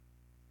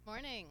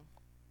Morning.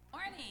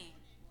 Morning.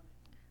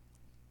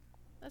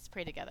 Let's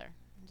pray together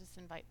and just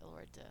invite the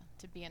Lord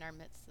to be in our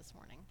midst this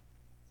morning.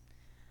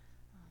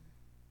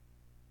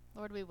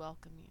 Lord, we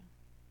welcome you.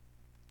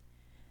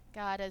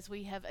 God, as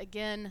we have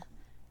again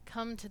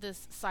come to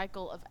this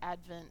cycle of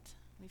Advent,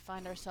 we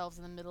find ourselves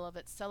in the middle of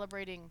it,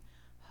 celebrating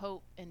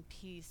hope and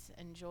peace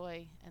and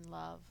joy and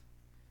love.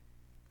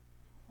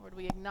 Lord,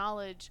 we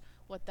acknowledge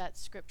what that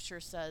scripture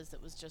says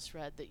that was just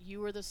read, that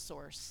you are the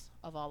source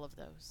of all of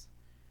those.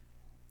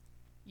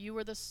 You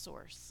are the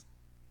source.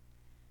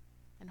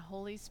 And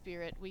Holy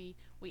Spirit, we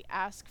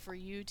ask for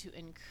you to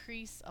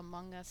increase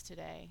among us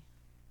today,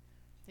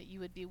 that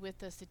you would be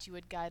with us, that you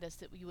would guide us,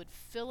 that you would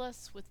fill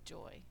us with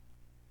joy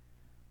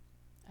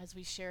as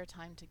we share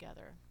time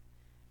together.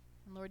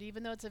 And Lord,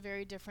 even though it's a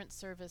very different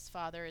service,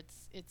 Father,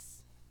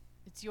 it's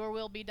your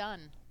will be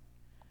done.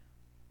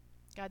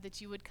 God, that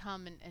you would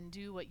come and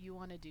do what you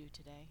want to do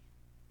today.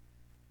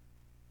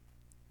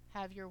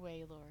 Have your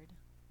way, Lord.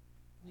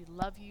 We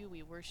love you,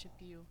 we worship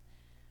you,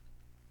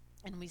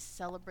 and we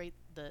celebrate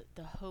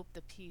the hope,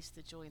 the peace,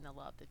 the joy, and the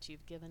love that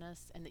you've given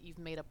us and that you've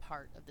made a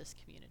part of this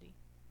community.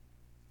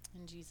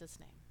 In Jesus'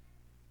 name,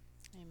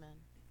 amen.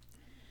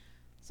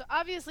 So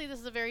obviously this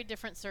is a very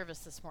different service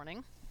this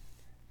morning.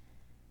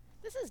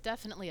 This is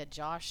definitely a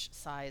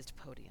Josh-sized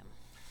podium.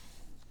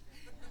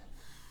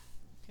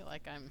 I feel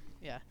like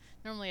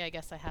normally I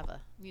guess I have a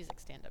music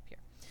stand up here.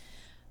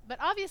 But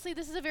obviously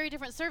this is a very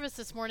different service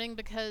this morning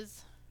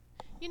because,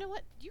 you know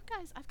what, you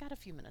guys, I've got a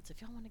few minutes.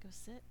 If y'all want to go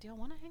sit, do y'all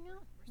want to hang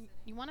out?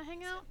 You want to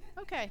hang out?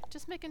 Okay,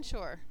 just making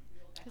sure.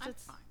 I'm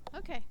fine.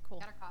 Okay, cool.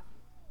 Got our coffee.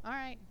 All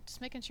right,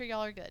 just making sure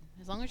y'all are good.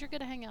 As long as you're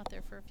good to hang out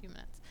there for a few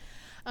minutes.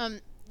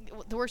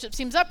 The worship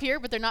team's up here,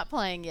 but they're not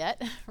playing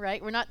yet,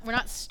 right? We're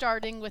not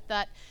starting with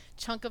that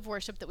chunk of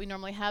worship that we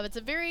normally have. It's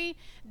a very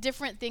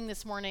different thing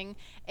this morning,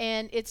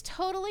 and it's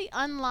totally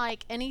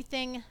unlike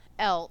anything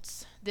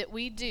else that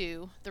we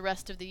do the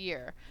rest of the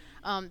year.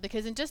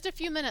 Because in just a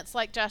few minutes,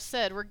 like Josh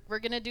said, we're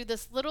going to do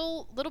this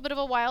little bit of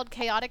a wild,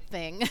 chaotic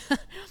thing.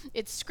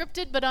 It's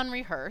scripted but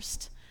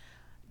unrehearsed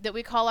that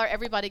we call our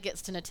Everybody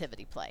Gets to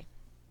Nativity play.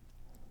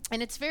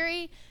 And it's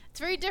very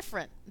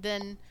different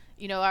than,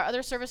 our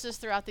other services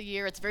throughout the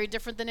year. It's very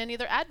different than any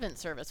other Advent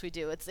service we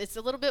do. It's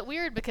a little bit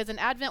weird because in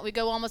Advent we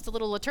go almost a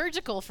little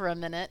liturgical for a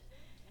minute,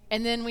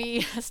 and then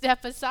we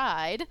step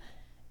aside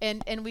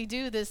and we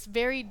do this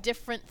very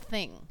different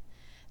thing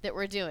that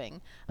we're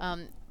doing.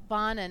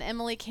 Bon and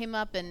Emily came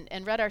up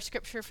and read our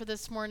scripture for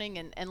this morning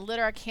and lit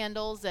our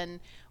candles,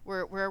 and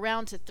we're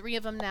around to 3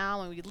 of them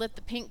now, and we lit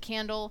the pink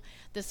candle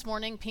this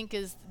morning. Pink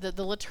is the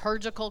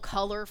liturgical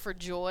color for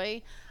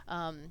joy.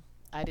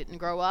 I didn't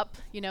grow up,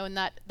 in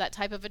that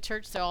type of a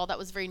church, so all that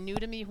was very new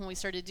to me when we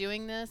started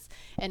doing this.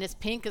 And it's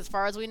pink as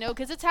far as we know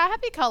because it's a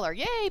happy color.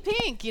 Yay,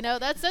 pink!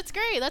 That's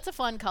great. That's a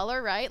fun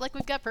color, right? Like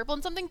we've got purple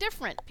and something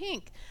different,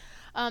 pink.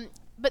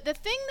 But the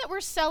thing that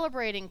we're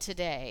celebrating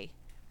today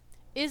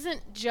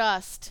isn't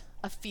just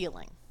a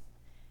feeling.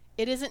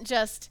 It isn't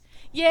just,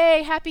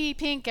 yay, happy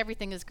pink,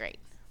 everything is great.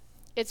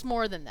 It's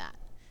more than that.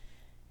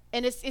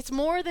 And it's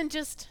more than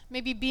just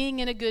maybe being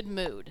in a good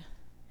mood.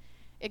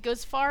 It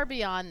goes far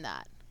beyond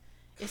that.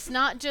 It's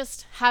not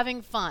just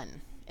having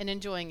fun and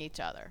enjoying each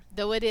other,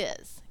 though it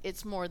is.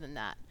 It's more than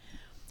that.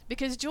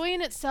 Because joy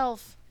in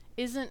itself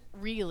isn't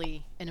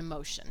really an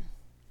emotion.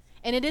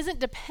 And it isn't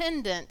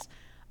dependent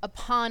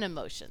upon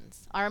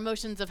emotions, our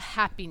emotions of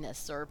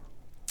happiness or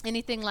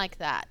anything like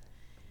that.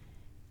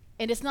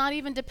 And it's not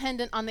even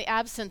dependent on the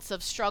absence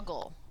of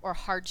struggle or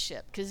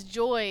hardship, because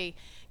joy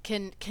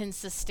can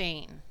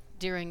sustain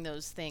during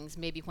those things,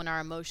 maybe when our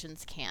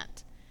emotions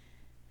can't.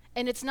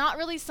 And it's not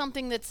really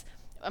something that's,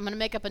 I'm going to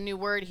make up a new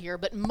word here,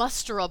 but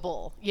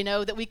musterable,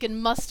 that we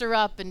can muster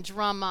up and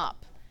drum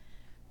up.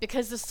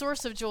 Because the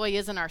source of joy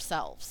isn't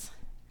ourselves.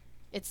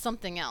 It's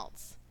something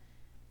else.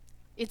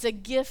 It's a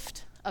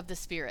gift of the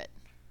Spirit.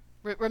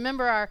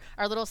 Remember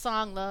our little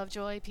song, love,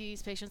 joy,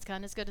 peace, patience,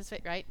 kindness, goodness,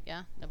 faith, right?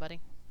 Yeah? Nobody?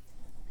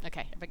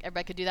 Okay,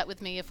 everybody could do that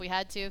with me if we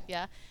had to,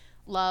 yeah?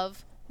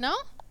 Love, no?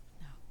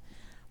 No.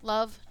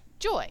 Love,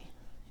 joy.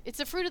 It's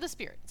a fruit of the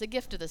Spirit. It's a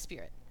gift of the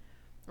Spirit,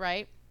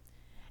 right?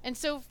 And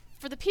so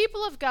for the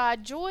people of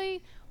God,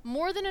 joy,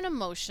 more than an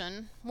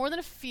emotion, more than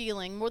a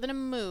feeling, more than a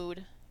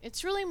mood,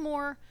 it's really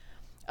more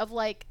of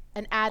like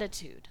an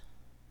attitude,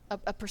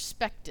 a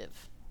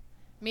perspective,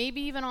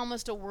 maybe even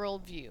almost a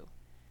worldview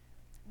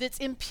that's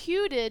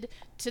imputed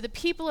to the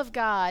people of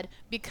God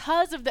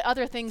because of the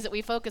other things that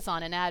we focus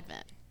on in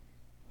Advent.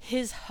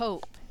 His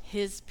hope,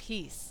 his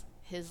peace,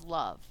 his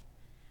love.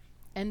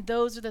 And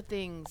those are the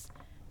things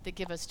that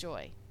give us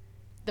joy.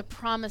 The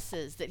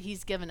promises that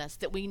he's given us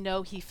that we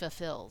know he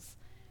fulfills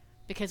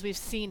because we've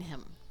seen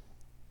him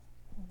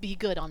be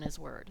good on his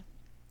word.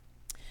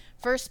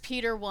 1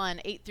 Peter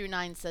 1, 8 through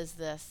 9 says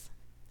this,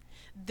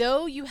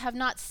 though you have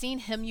not seen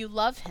him, you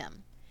love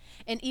him.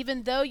 And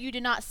even though you do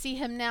not see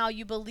him now,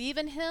 you believe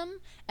in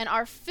him and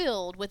are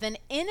filled with an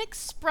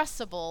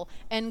inexpressible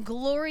and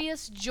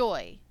glorious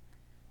joy,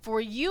 for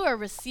you are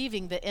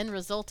receiving the end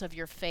result of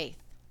your faith,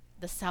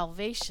 the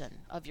salvation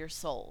of your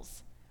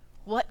souls.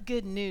 What What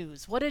good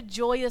news. What a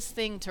joyous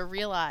thing to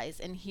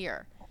realize and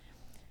hear.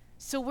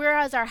 So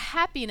whereas our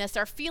happiness,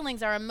 our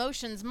feelings, our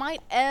emotions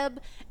might ebb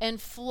and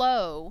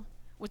flow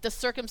with the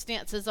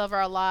circumstances of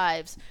our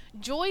lives,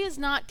 joy is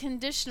not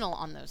conditional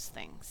on those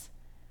things.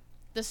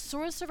 The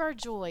source of our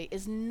joy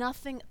is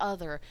nothing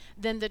other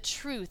than the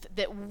truth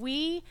that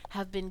we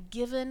have been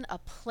given a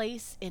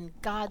place in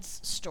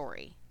God's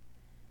story.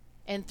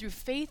 And through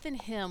faith in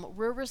him,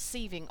 we're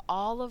receiving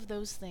all of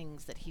those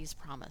things that he's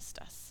promised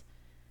us.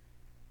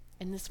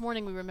 And this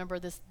morning we remember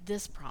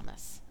this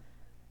promise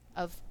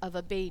of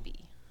a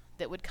baby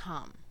that would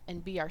come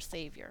and be our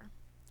Savior.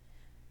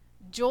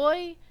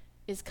 Joy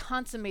is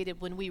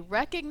consummated when we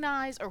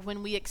recognize or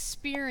when we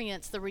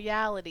experience the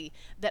reality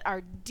that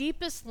our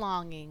deepest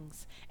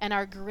longings and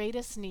our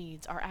greatest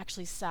needs are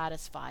actually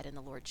satisfied in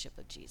the Lordship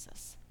of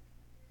Jesus.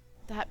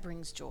 That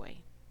brings joy.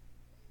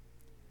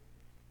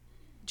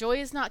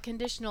 Joy is not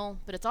conditional,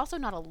 but it's also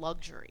not a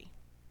luxury.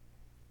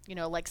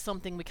 Like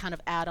something we kind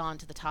of add on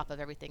to the top of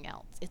everything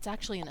else. It's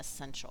actually an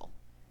essential.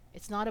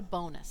 It's not a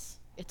bonus.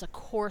 It's a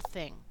core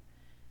thing.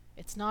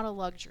 It's not a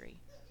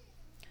luxury.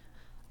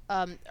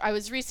 I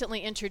was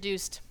recently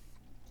introduced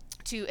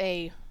to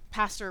a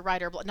pastor,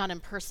 writer, not in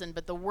person,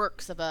 but the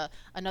works of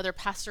another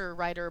pastor,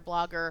 writer,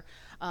 blogger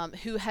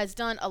who has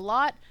done a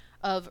lot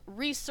of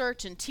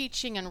research and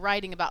teaching and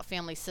writing about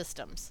family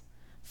systems.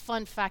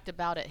 Fun fact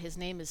about it, his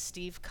name is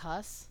Steve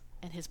Cuss,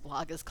 and his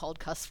blog is called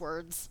Cuss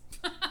Words.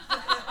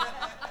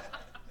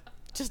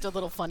 Just a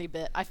little funny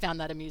bit. I found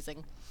that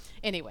amusing.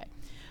 Anyway.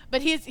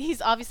 But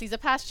he's obviously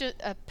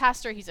a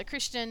pastor, he's a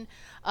Christian,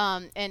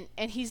 and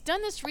he's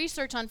done this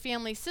research on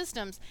family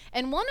systems.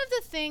 And one of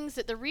the things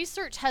that the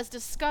research has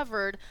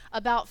discovered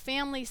about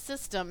family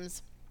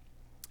systems,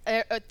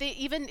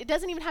 it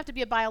doesn't even have to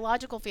be a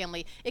biological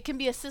family. It can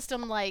be a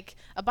system like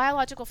a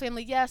biological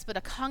family, yes, but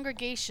a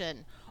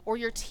congregation, or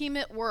your team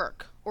at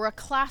work, or a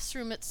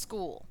classroom at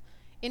school.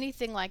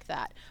 Anything like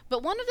that.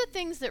 But one of the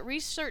things that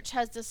research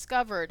has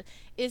discovered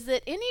is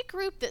that any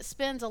group that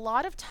spends a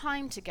lot of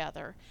time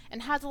together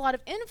and has a lot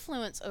of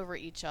influence over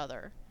each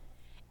other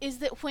is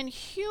that when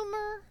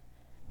humor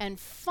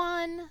and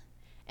fun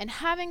and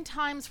having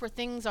times where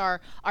things are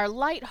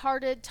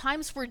lighthearted,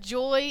 times where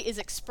joy is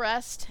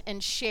expressed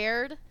and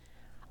shared,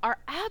 are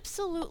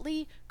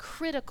absolutely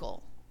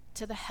critical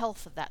to the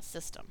health of that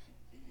system.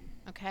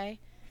 Okay?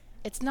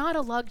 It's not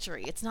a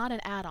luxury. It's not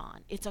an add-on.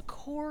 It's a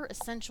core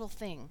essential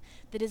thing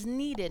that is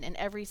needed in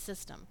every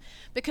system.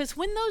 Because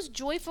when those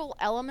joyful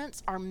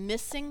elements are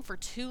missing for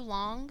too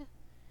long,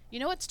 you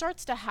know what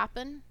starts to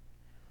happen?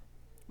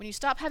 When you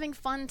stop having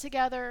fun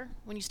together,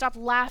 when you stop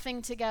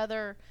laughing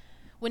together,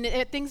 when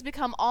things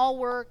become all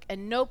work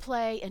and no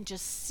play and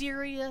just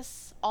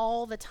serious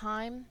all the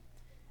time,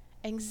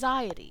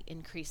 anxiety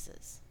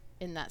increases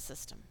in that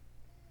system.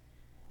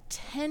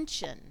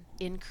 Tension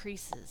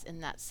increases in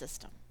that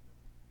system.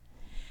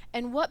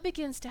 And what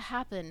begins to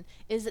happen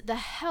is that the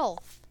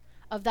health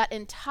of that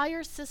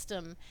entire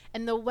system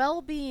and the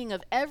well-being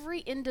of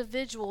every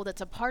individual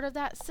that's a part of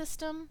that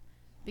system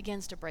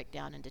begins to break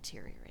down and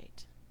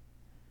deteriorate.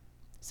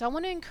 So I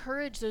want to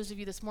encourage those of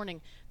you this morning,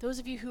 those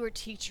of you who are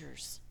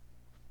teachers,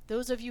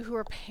 those of you who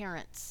are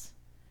parents,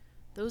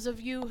 those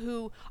of you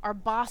who are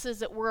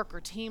bosses at work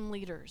or team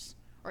leaders,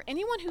 or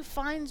anyone who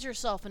finds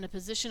yourself in a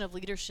position of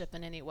leadership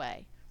in any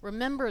way,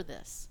 remember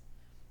this.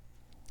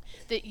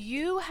 That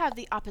you have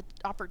the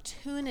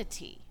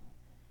opportunity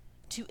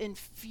to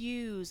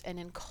infuse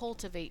and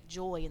cultivate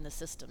joy in the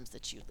systems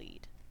that you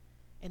lead.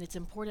 And it's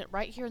important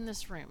right here in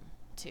this room,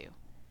 too,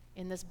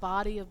 in this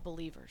body of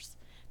believers,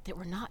 that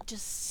we're not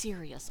just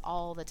serious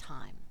all the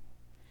time.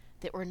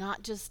 That we're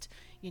not just,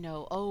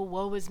 oh,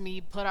 woe is me,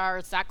 put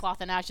our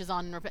sackcloth and ashes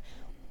on and repent.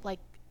 Like,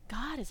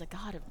 God is a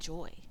God of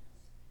joy.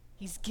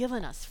 He's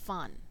given us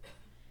fun.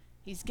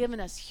 He's given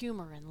us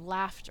humor and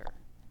laughter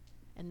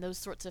and those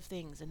sorts of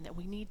things, and that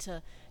we need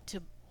to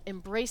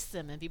embrace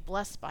them and be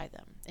blessed by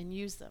them and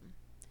use them.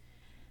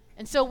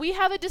 And so we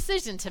have a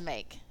decision to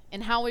make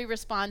in how we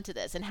respond to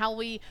this and how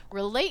we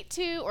relate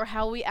to or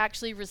how we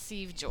actually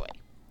receive joy.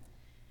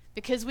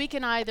 Because we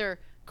can either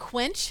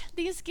quench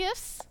these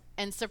gifts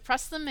and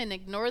suppress them and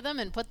ignore them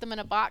and put them in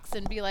a box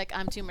and be like,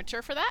 I'm too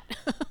mature for that,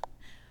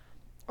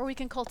 or we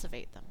can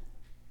cultivate them.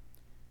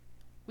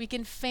 We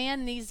can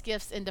fan these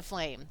gifts into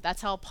flame.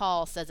 That's how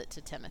Paul says it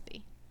to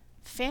Timothy.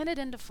 Fan it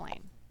into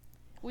flame.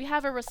 We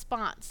have a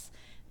response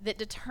that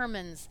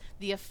determines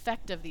the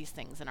effect of these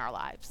things in our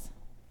lives.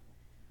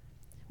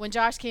 When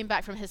Josh came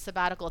back from his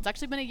sabbatical, it's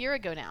actually been a year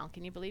ago now.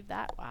 Can you believe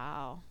that?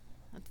 Wow.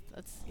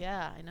 That's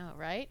yeah, I know,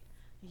 right?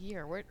 A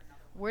year.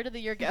 Where did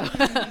the year go?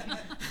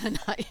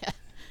 Not yet.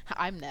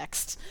 I'm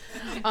next.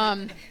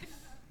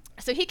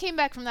 So he came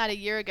back from that a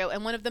year ago,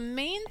 and one of the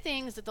main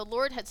things that the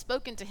Lord had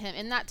spoken to him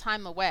in that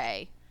time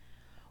away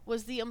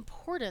was the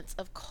importance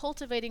of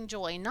cultivating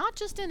joy, not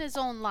just in his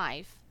own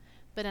life,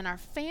 but in our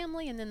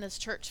family and in this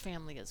church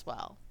family as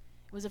well.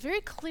 It was a very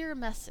clear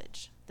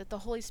message that the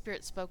Holy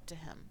Spirit spoke to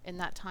him in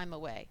that time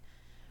away.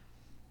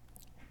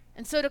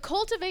 And so to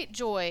cultivate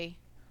joy,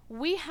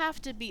 we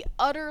have to be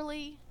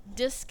utterly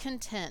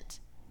discontent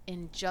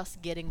in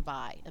just getting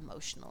by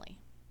emotionally.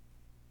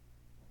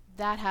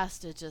 That has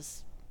to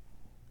just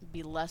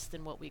be less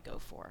than what we go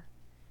for.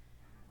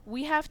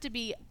 We have to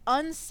be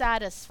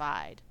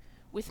unsatisfied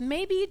with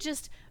maybe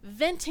just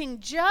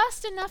venting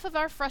just enough of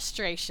our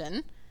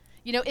frustration,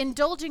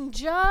 indulging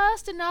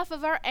just enough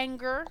of our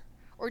anger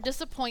or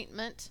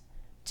disappointment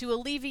to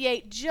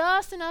alleviate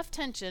just enough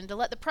tension to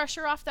let the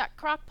pressure off that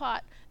crock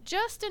pot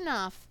just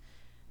enough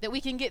that we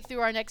can get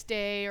through our next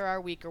day or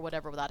our week or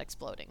whatever without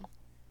exploding.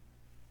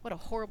 What a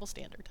horrible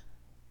standard.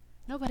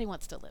 Nobody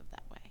wants to live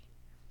that way.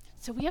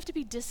 So we have to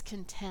be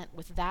discontent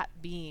with that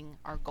being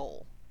our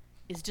goal,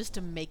 is just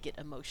to make it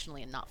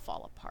emotionally and not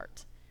fall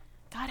apart.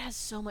 God has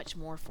so much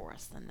more for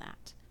us than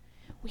that.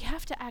 We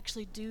have to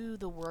actually do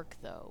the work,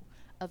 though,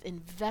 of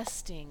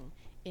investing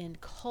in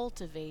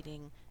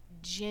cultivating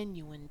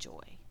genuine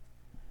joy.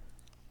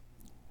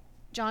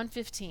 John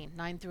 15,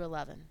 9 through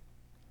 11.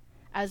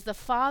 As the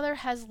Father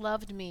has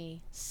loved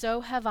me,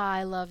 so have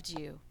I loved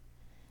you.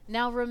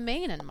 Now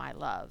remain in my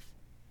love.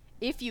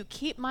 If you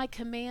keep my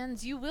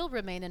commands, you will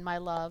remain in my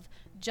love,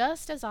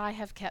 just as I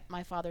have kept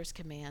my Father's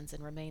commands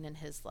and remain in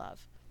his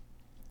love.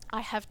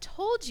 I have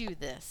told you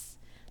this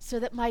so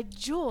that my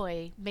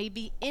joy may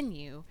be in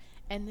you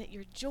and that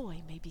your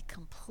joy may be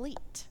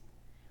complete.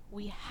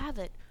 We have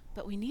it,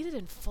 but we need it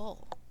in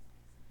full.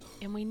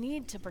 And we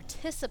need to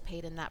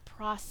participate in that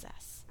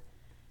process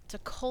to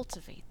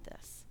cultivate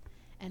this.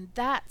 And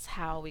that's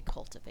how we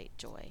cultivate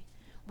joy.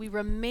 We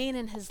remain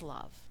in his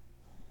love.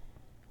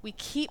 We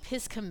keep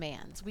his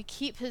commands. We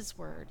keep his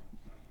word.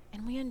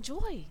 And we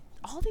enjoy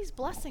all these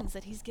blessings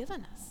that he's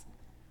given us.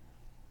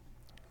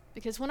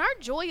 Because when our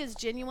joy is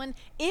genuine,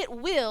 it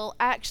will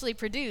actually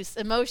produce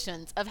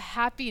emotions of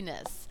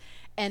happiness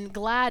and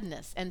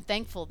gladness and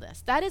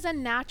thankfulness. That is a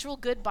natural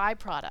good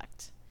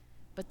byproduct.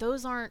 But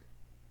those aren't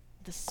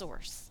the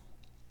source.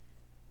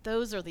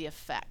 Those are the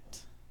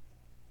effect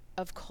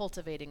of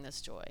cultivating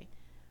this joy.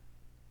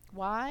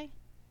 Why?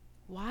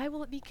 Why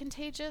will it be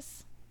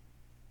contagious?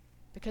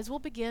 Because we'll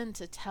begin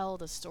to tell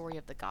the story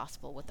of the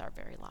gospel with our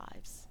very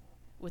lives,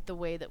 with the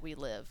way that we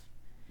live.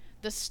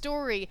 The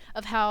story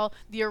of how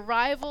the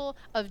arrival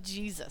of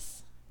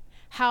Jesus,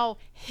 how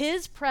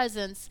his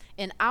presence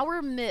in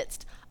our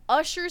midst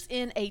ushers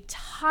in a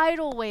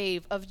tidal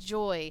wave of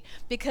joy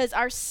because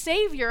our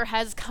Savior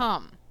has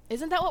come.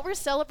 Isn't that what we're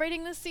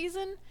celebrating this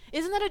season?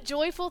 Isn't that a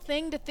joyful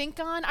thing to think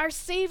on? Our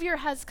Savior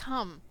has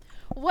come.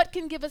 What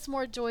can give us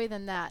more joy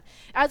than that?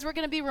 As we're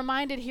going to be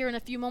reminded here in a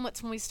few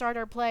moments when we start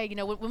our play,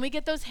 when we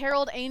get those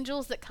herald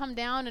angels that come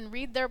down and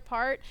read their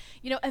part,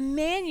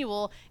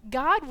 Emmanuel,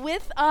 God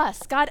with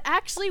us, God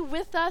actually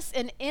with us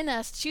and in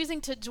us,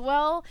 choosing to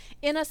dwell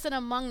in us and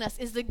among us,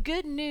 is the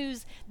good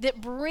news that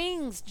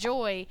brings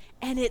joy,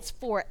 and it's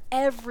for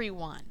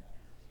everyone.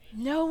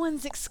 No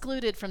one's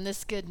excluded from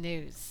this good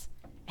news,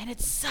 and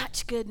it's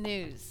such good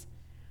news,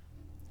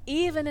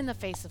 even in the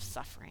face of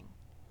suffering.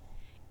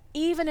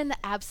 Even in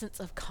the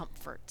absence of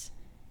comfort,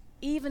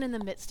 even in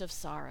the midst of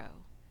sorrow,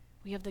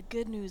 we have the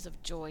good news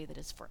of joy that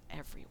is for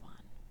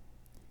everyone.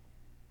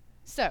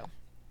 So,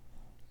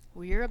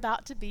 we're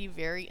about to be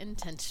very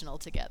intentional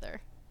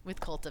together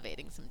with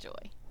cultivating some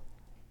joy.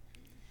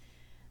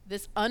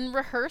 This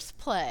unrehearsed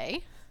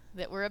play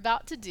that we're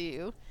about to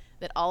do,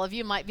 that all of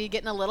you might be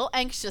getting a little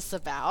anxious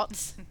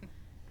about,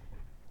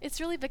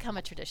 it's really become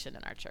a tradition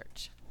in our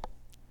church.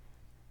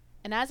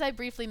 And as I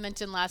briefly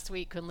mentioned last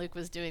week when Luke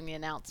was doing the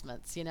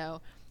announcements,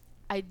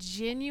 I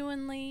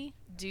genuinely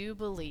do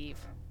believe,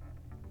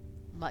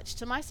 much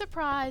to my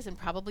surprise and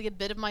probably a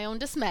bit of my own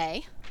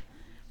dismay,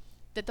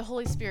 that the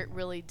Holy Spirit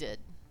really did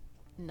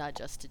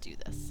nudge us to do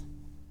this.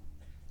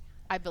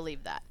 I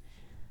believe that.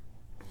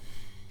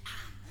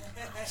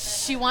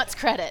 She wants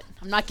credit.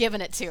 I'm not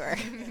giving it to her.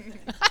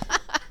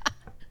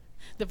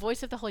 The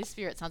voice of the Holy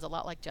Spirit sounds a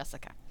lot like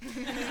Jessica.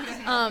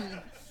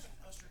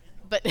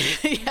 But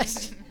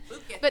yes.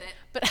 But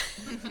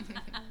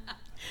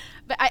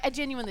I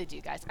genuinely do,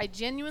 guys. I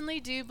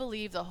genuinely do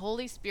believe the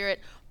Holy Spirit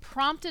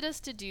prompted us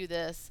to do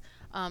this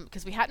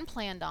because we hadn't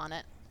planned on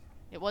it.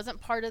 It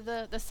wasn't part of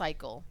the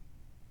cycle.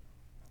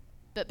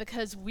 But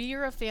because we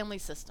are a family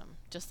system,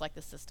 just like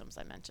the systems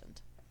I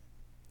mentioned.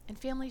 And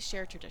families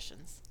share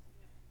traditions.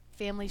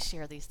 Families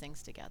share these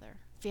things together.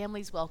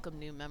 Families welcome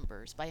new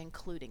members by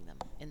including them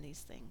in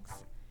these things.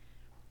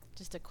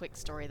 Just a quick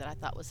story that I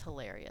thought was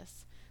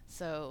hilarious.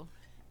 So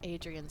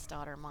Adrian's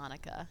daughter,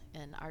 Monica,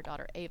 and our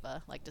daughter,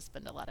 Ava, like to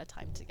spend a lot of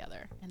time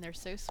together. And they're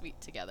so sweet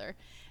together.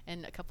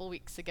 And a couple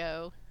weeks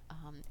ago,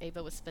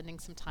 Ava was spending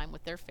some time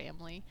with their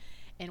family.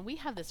 And we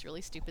have this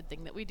really stupid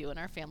thing that we do in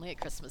our family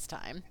at Christmas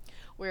time,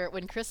 where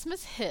when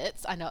Christmas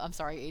hits, I'm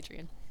sorry,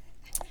 Adrian.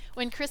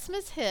 When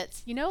Christmas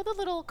hits, the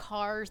little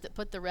cars that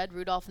put the red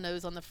Rudolph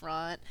nose on the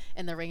front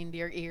and the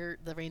reindeer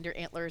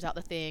antlers out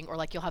the thing, or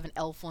like you'll have an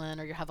elf one,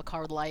 or you'll have a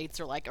car with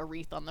lights, or like a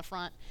wreath on the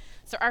front.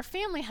 So our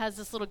family has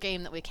this little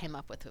game that we came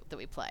up with that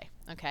we play,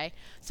 okay?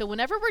 So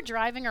whenever we're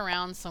driving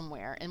around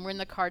somewhere and we're in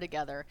the car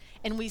together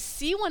and we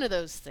see one of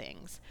those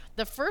things,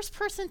 the first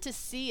person to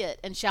see it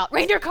and shout,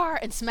 "Reindeer car!"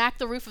 and smack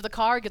the roof of the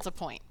car gets a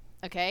point.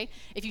 okay?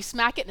 If you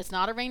smack it and it's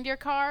not a reindeer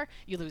car,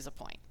 you lose a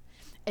point.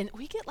 And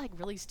we get like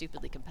really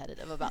stupidly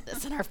competitive about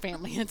this in our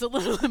family. It's a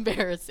little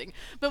embarrassing.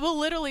 But we'll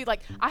literally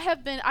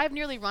I've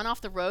nearly run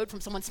off the road from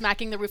someone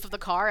smacking the roof of the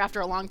car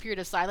after a long period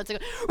of silence and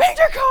go,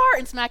 reindeer car,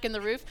 and smacking the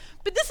roof.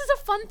 But this is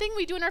a fun thing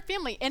we do in our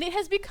family, and it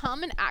has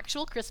become an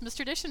actual Christmas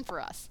tradition for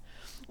us.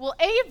 Well,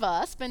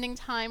 Ava, spending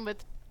time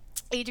with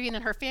Adrian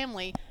and her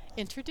family,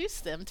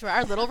 introduced them to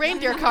our little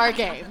reindeer car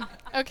game,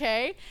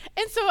 okay?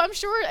 And so I'm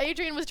sure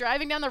Adrian was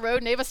driving down the road,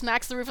 and Ava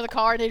smacks the roof of the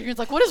car, and Adrian's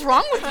like, what is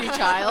wrong with you,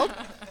 child?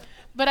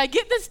 But I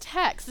get this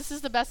text. This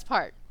is the best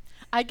part.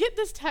 I get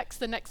this text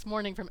the next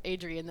morning from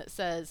Adrian that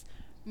says,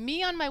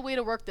 me on my way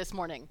to work this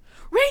morning.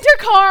 Reindeer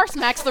car!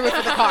 Smacks the roof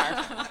of the car.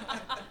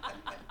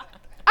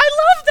 I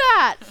love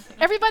that!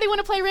 Everybody want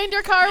to play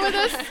reindeer car with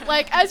us?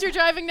 Like, as you're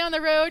driving down the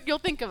road, you'll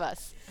think of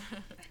us.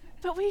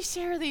 But we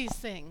share these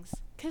things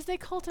because they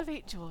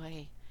cultivate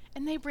joy,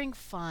 and they bring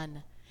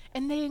fun,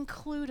 and they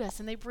include us,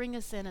 and they bring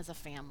us in as a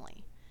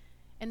family.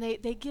 And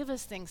they give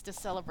us things to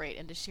celebrate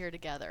and to share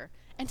together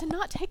and to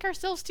not take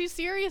ourselves too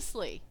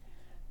seriously,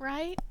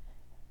 right?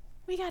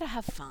 We got to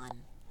have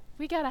fun.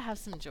 We got to have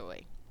some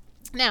joy.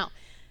 Now,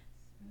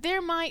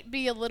 there might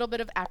be a little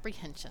bit of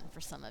apprehension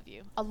for some of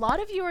you. A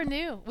lot of you are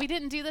new. We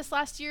didn't do this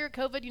last year.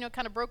 COVID,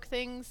 kind of broke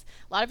things.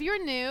 A lot of you are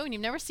new, and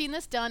you've never seen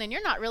this done, and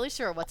you're not really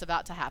sure what's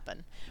about to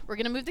happen. We're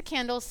going to move the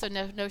candles so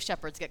no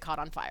shepherds get caught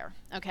on fire,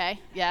 okay?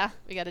 Yeah,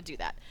 we got to do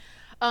that.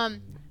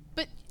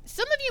 But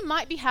some of you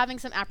might be having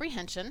some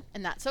apprehension,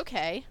 and that's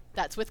okay.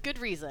 That's with good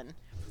reason.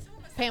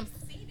 Pam,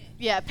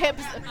 yeah, Pam,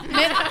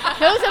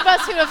 those of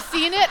us who have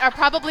seen it are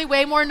probably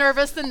way more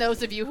nervous than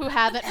those of you who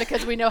haven't,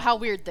 because we know how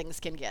weird things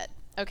can get,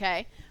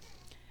 okay?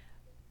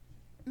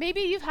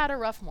 Maybe you've had a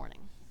rough morning.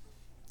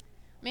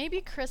 Maybe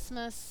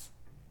Christmas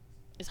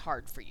is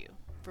hard for you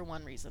for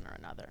one reason or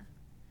another.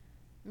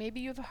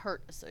 Maybe you have a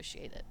hurt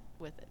associated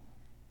with it.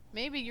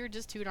 Maybe you're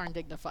just too darn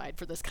dignified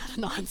for this kind of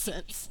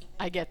nonsense.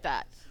 I get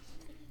that.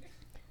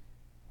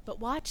 But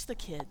watch the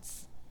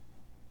kids.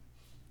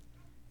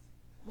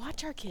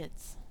 Watch our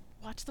kids.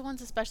 Watch the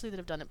ones especially that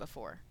have done it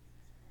before.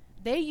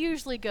 They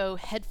usually go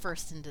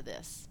headfirst into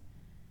this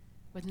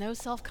with no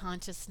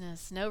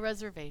self-consciousness, no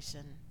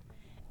reservation,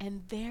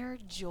 and their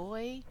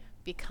joy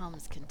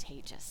becomes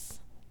contagious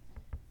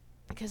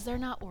because they're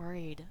not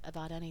worried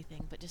about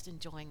anything but just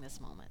enjoying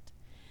this moment.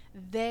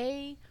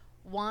 They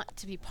want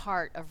to be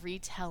part of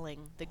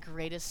retelling the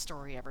greatest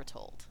story ever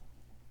told.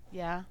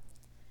 Yeah?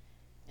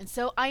 And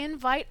so I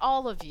invite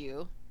all of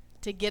you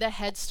to get a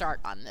head start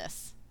on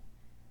this.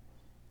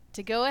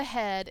 To go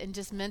ahead and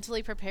just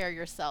mentally prepare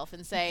yourself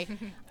and say,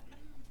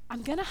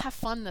 I'm going to have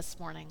fun this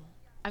morning.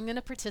 I'm going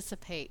to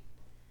participate.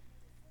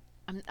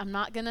 I'm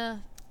not going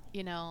to,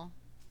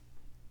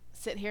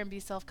 sit here and be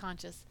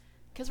self-conscious,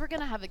 because we're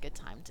going to have a good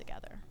time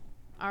together.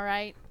 All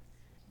right?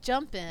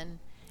 Jump in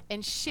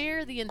and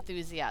share the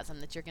enthusiasm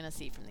that you're going to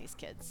see from these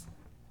kids.